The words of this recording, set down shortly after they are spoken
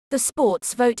The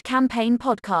Sports Vote Campaign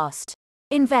Podcast.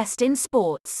 Invest in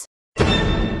sports.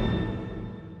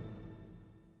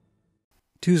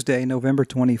 Tuesday, November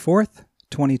 24th,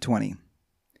 2020.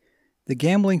 The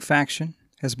gambling faction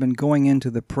has been going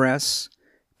into the press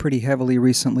pretty heavily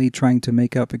recently, trying to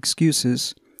make up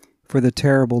excuses for the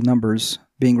terrible numbers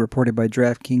being reported by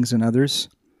DraftKings and others.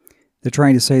 They're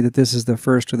trying to say that this is the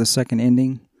first or the second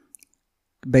inning,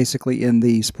 basically in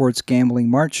the sports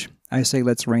gambling march. I say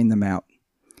let's rein them out.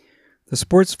 The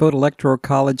Sports Vote Electoral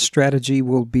College strategy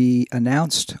will be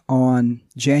announced on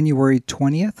January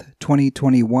 20th,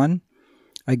 2021.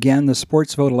 Again, the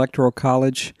Sports Vote Electoral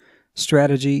College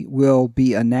strategy will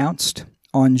be announced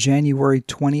on January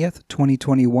 20th,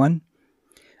 2021.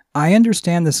 I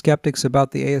understand the skeptics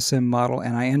about the ASM model,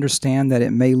 and I understand that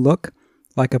it may look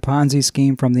like a Ponzi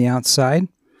scheme from the outside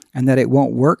and that it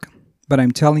won't work, but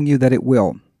I'm telling you that it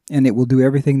will, and it will do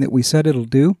everything that we said it'll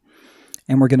do.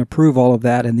 And we're going to prove all of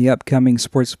that in the upcoming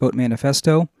Sports Vote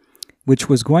Manifesto, which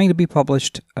was going to be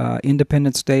published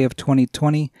Independence Day of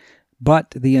 2020,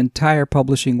 but the entire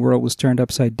publishing world was turned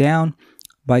upside down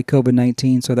by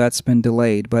COVID-19, so that's been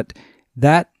delayed. But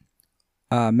that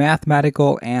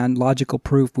mathematical and logical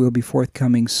proof will be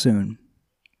forthcoming soon.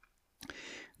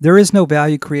 There is no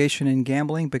value creation in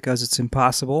gambling because it's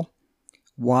impossible.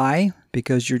 Why?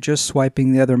 Because you're just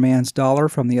swiping the other man's dollar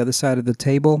from the other side of the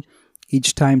table,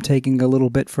 each time taking a little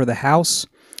bit for the house.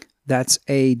 That's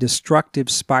a destructive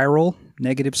spiral,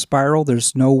 negative spiral.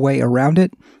 There's no way around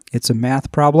it. It's a math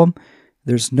problem.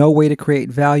 There's no way to create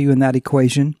value in that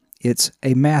equation. It's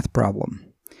a math problem.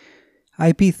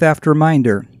 IP theft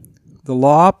reminder. The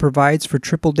law provides for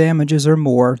triple damages or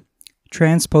more.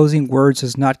 Transposing words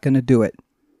is not going to do it.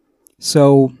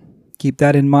 So keep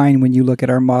that in mind when you look at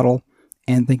our model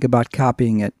and think about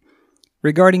copying it.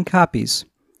 Regarding copies,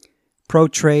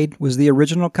 ProTrade was the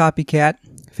original copycat,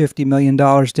 $50 million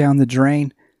down the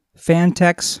drain.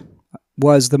 Fantex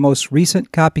was the most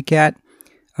recent copycat,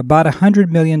 about $100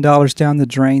 million down the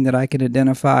drain that I can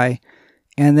identify.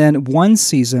 And then one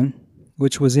season,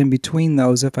 which was in between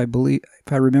those, if I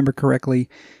remember correctly,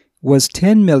 was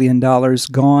 $10 million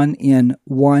gone in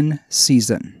one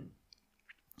season.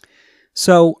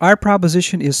 So our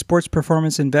proposition is sports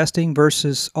performance investing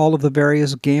versus all of the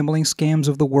various gambling scams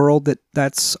of the world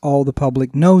that's all the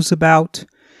public knows about.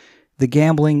 The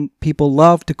gambling people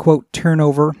love to quote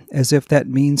turnover as if that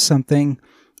means something.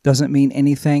 Doesn't mean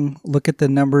anything. Look at the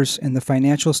numbers in the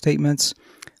financial statements.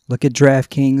 Look at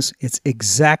DraftKings. It's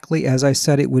exactly as I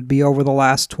said it would be over the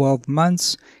last 12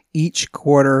 months, each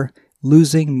quarter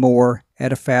losing more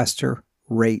at a faster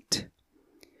rate.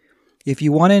 If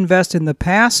you want to invest in the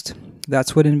past,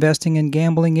 that's what investing in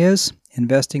gambling is.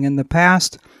 Investing in the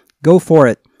past. Go for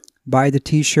it. Buy the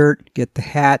t-shirt, get the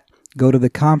hat, go to the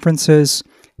conferences,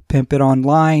 pimp it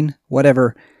online,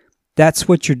 whatever. That's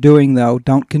what you're doing, though.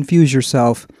 Don't confuse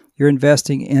yourself. You're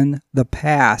investing in the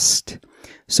past.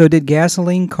 So did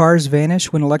gasoline cars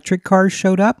vanish when electric cars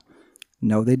showed up?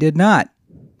 No, they did not.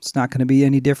 It's not going to be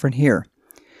any different here.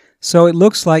 So it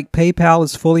looks like PayPal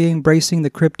is fully embracing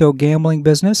the crypto gambling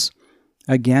business.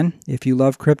 Again, if you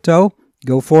love crypto,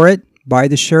 go for it. Buy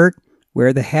the shirt,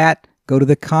 wear the hat, go to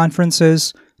the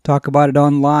conferences, talk about it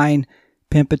online,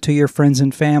 pimp it to your friends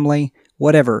and family,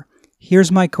 whatever.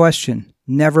 Here's my question.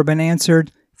 Never been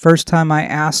answered. First time I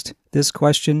asked this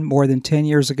question more than 10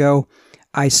 years ago,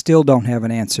 I still don't have an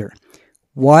answer.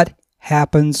 What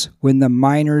happens when the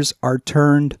miners are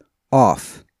turned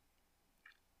off?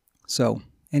 So,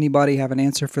 anybody have an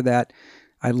answer for that?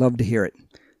 I'd love to hear it.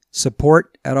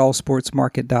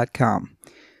 support@allsportsmarket.com.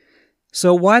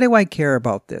 So why do I care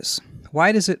about this?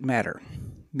 Why does it matter?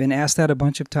 Been asked that a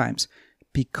bunch of times.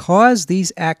 Because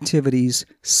these activities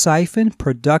siphon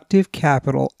productive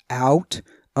capital out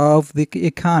of the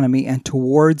economy and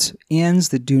towards ends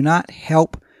that do not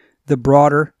help the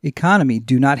broader economy,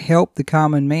 do not help the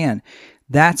common man.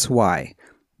 That's why.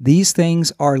 These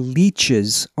things are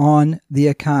leeches on the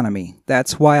economy.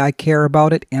 That's why I care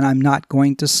about it, and I'm not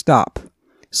going to stop.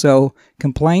 So,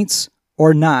 complaints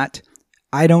or not,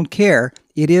 I don't care.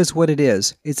 It is what it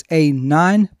is. It's a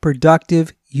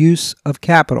non-productive use of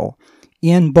capital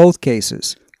in both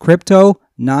cases. Crypto,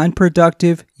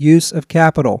 non-productive use of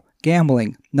capital.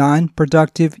 Gambling,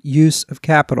 non-productive use of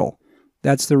capital.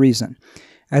 That's the reason.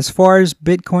 As far as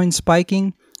Bitcoin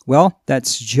spiking, well,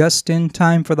 that's just in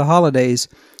time for the holidays.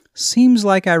 Seems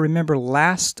like I remember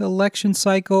last election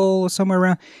cycle, somewhere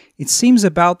around. It seems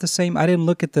about the same. I didn't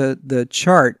look at the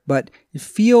chart, but it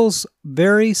feels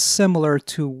very similar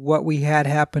to what we had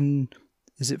happen,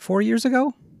 is it 4 years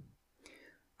ago?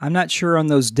 I'm not sure on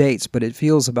those dates, but it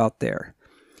feels about there.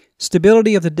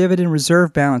 Stability of the dividend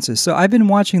reserve balances. So I've been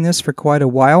watching this for quite a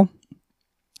while,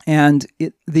 and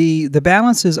the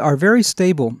balances are very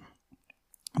stable,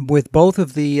 with both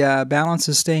of the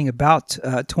balances staying about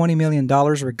 $20 million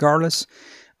regardless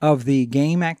of the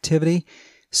game activity.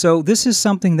 So this is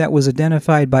something that was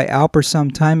identified by Alper some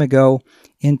time ago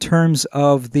in terms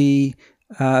of the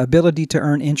ability to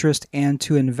earn interest and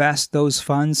to invest those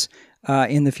funds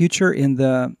in the future in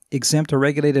the exempt or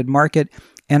regulated market.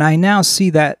 And I now see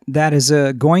that that is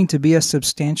going to be a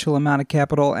substantial amount of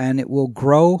capital, and it will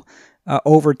grow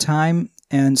over time.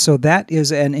 And so that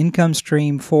is an income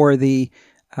stream for the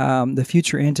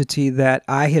future entity that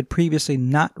I had previously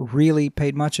not really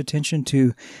paid much attention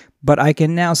to. But I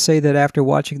can now say that after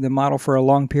watching the model for a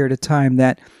long period of time,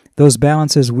 that those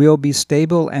balances will be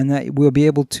stable and that we'll be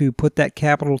able to put that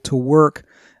capital to work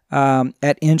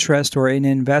at interest or in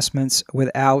investments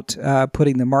without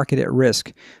putting the market at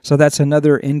risk. So that's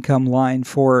another income line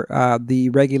for the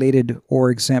regulated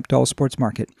or exempt all sports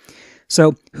market.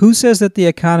 So who says that the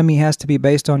economy has to be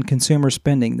based on consumer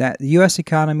spending? That the U.S.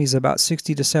 economy is about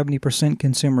 60 to 70%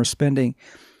 consumer spending.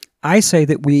 I say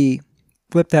that we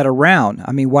flip that around.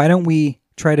 I mean, why don't we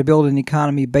try to build an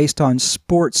economy based on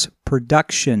sports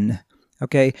production?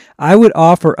 Okay, I would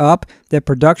offer up that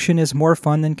production is more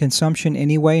fun than consumption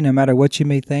anyway, no matter what you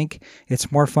may think.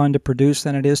 It's more fun to produce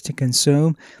than it is to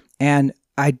consume. And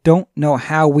I don't know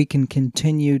how we can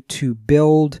continue to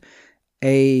build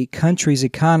a country's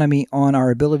economy on our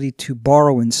ability to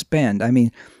borrow and spend. I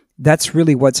mean, that's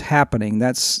really what's happening.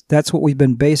 That's what we've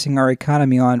been basing our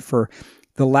economy on for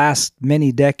the last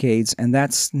many decades, and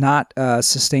that's not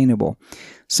sustainable.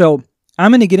 So I'm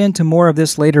going to get into more of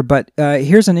this later, but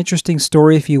here's an interesting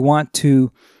story if you want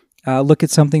to look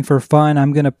at something for fun.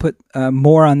 I'm going to put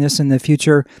more on this in the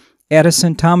future.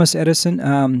 Thomas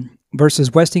Edison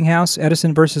versus Westinghouse.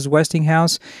 Edison versus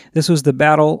Westinghouse. This was the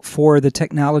battle for the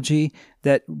technology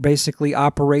that basically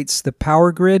operates the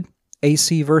power grid,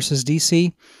 AC versus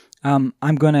DC.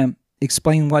 I'm going to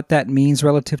explain what that means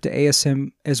relative to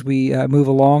ASM as we move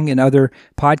along in other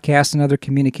podcasts and other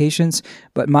communications.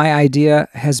 But my idea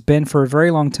has been for a very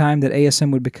long time that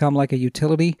ASM would become like a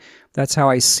utility. That's how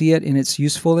I see it in its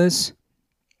usefulness.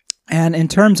 And in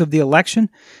terms of the election,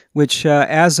 which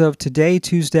as of today,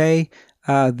 Tuesday,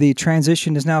 the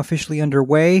transition is now officially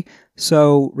underway.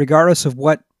 So regardless of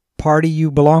what party you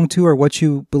belong to or what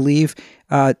you believe,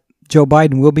 Joe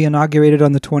Biden will be inaugurated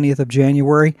on the 20th of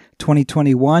January,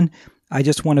 2021. I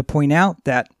just want to point out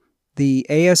that the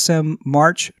ASM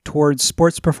march towards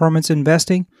sports performance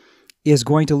investing is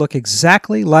going to look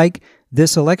exactly like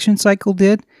this election cycle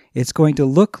did. It's going to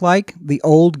look like the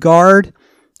old guard.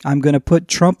 I'm going to put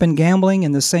Trump and gambling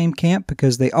in the same camp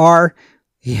because they are.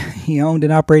 He owned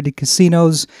and operated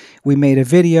casinos. We made a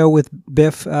video with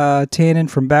Biff Tannen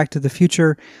from Back to the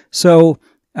Future. So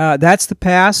that's the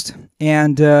past.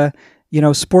 And,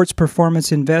 sports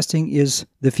performance investing is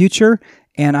the future.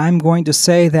 And I'm going to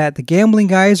say that the gambling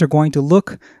guys are going to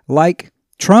look like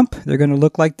Trump. They're going to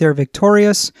look like they're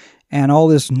victorious and all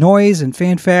this noise and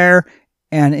fanfare.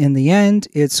 And in the end,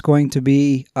 it's going to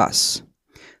be us.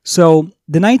 So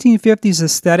the 1950s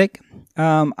aesthetic,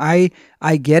 I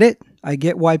get it. I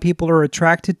get why people are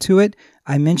attracted to it.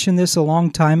 I mentioned this a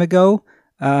long time ago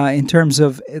in terms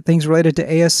of things related to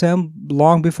ASM,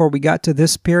 long before we got to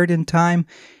this period in time,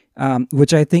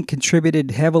 which I think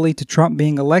contributed heavily to Trump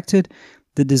being elected.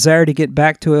 The desire to get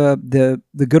back to the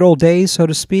good old days, so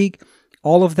to speak,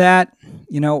 all of that.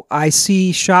 I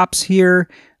see shops here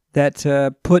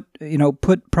that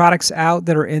put products out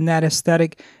that are in that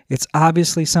aesthetic. It's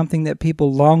obviously something that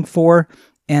people long for.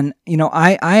 And,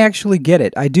 I actually get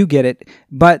it. I do get it.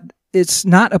 But it's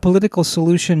not a political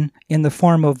solution in the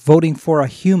form of voting for a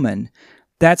human.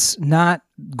 That's not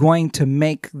going to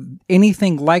make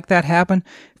anything like that happen.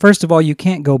 First of all, you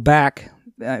can't go back.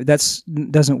 That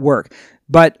doesn't work.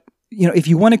 But, if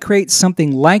you want to create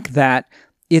something like that,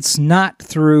 it's not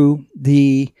through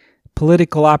the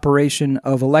political operation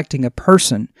of electing a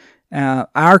person.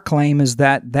 Our claim is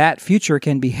that that future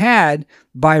can be had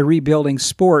by rebuilding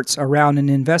sports around an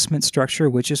investment structure,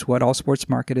 which is what all sports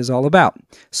market is all about.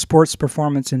 Sports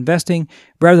performance investing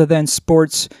rather than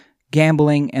sports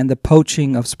gambling and the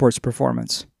poaching of sports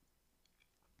performance.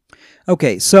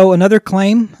 Okay, so another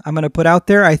claim I'm going to put out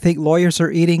there, I think lawyers are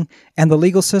eating and the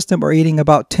legal system are eating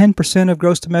about 10% of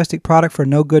gross domestic product for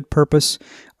no good purpose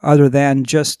other than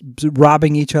just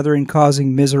robbing each other and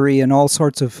causing misery and all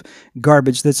sorts of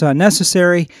garbage that's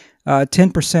unnecessary.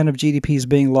 10% of GDP is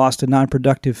being lost to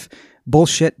non-productive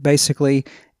bullshit, basically,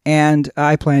 and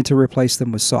I plan to replace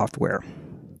them with software.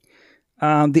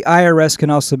 The IRS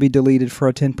can also be deleted for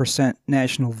a 10%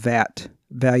 national VAT,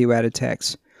 value-added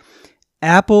tax.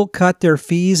 Apple cut their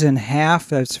fees in half.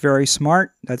 That's very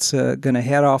smart. That's going to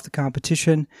head off the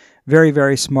competition. Very,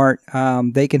 very smart.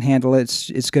 They can handle it.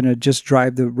 It's going to just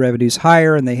drive the revenues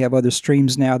higher, and they have other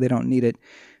streams now. They don't need it.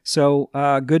 So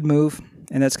good move,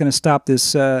 and that's going to stop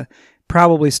this,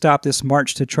 probably stop this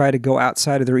march to try to go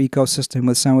outside of their ecosystem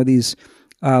with some of these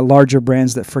larger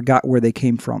brands that forgot where they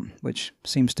came from, which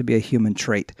seems to be a human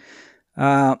trait.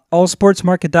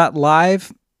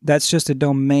 Allsportsmarket.live. That's just a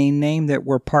domain name that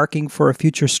we're parking for a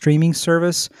future streaming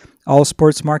service,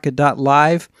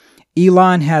 allsportsmarket.live.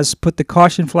 Elon has put the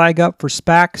caution flag up for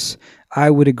SPACs. I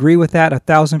would agree with that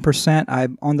 1,000%.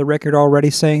 I'm on the record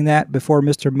already saying that before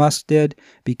Mr. Musk did.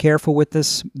 Be careful with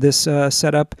this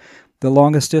setup. The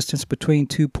longest distance between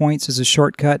 2 points is a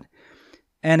shortcut.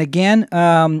 And again,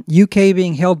 UK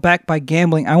being held back by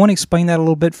gambling. I want to explain that a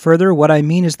little bit further. What I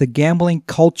mean is the gambling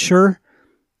culture.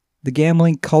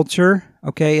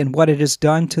 Okay, and what it has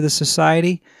done to the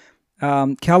society.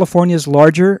 California is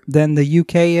larger than the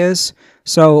UK is,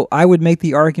 so I would make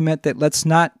the argument that let's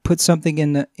not put something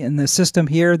in the system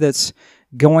here that's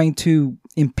going to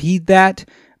impede that.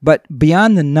 But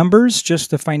beyond the numbers,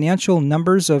 just the financial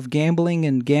numbers of gambling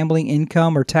and gambling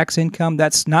income or tax income,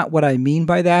 that's not what I mean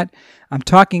by that. I'm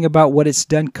talking about what it's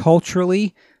done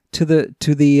culturally to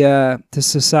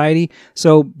society.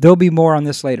 So there'll be more on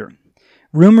this later.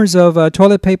 Rumors of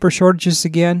toilet paper shortages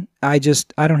again. I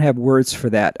don't have words for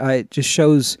that. It just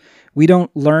shows we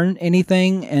don't learn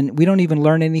anything, and we don't even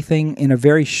learn anything in a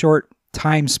very short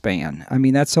time span. I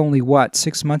mean, that's only,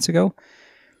 6 months ago?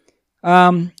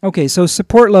 Okay, so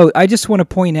support load. I just want to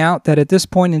point out that at this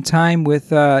point in time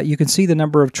with, you can see the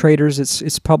number of traders.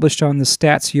 It's published on the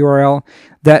stats URL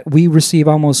that we receive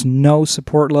almost no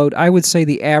support load. I would say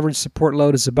the average support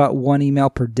load is about 1 email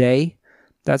per day.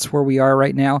 That's where we are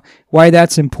right now. Why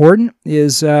that's important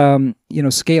is,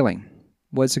 scaling.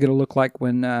 What's it going to look like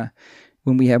when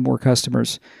we have more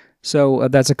customers? So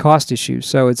that's a cost issue.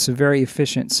 So it's a very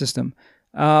efficient system.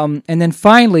 And then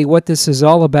finally, what this is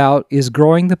all about is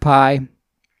growing the pie.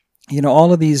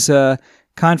 All of these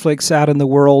conflicts out in the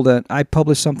world. I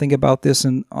published something about this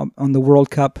on the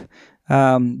World Cup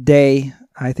day.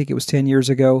 I think it was 10 years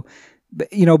ago.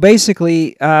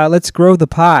 Basically, let's grow the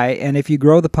pie. And if you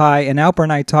grow the pie, and Alper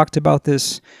and I talked about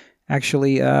this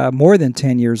actually more than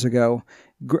 10 years ago,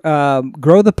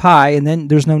 grow the pie, and then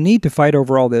there's no need to fight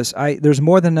over all this. There's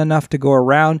more than enough to go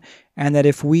around, and that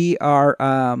if we are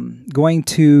going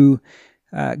to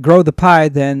grow the pie,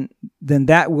 then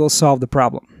that will solve the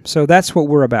problem. So that's what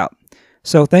we're about.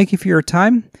 So thank you for your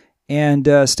time, and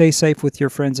stay safe with your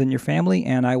friends and your family,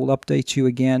 and I will update you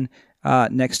again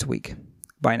next week.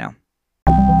 Bye now.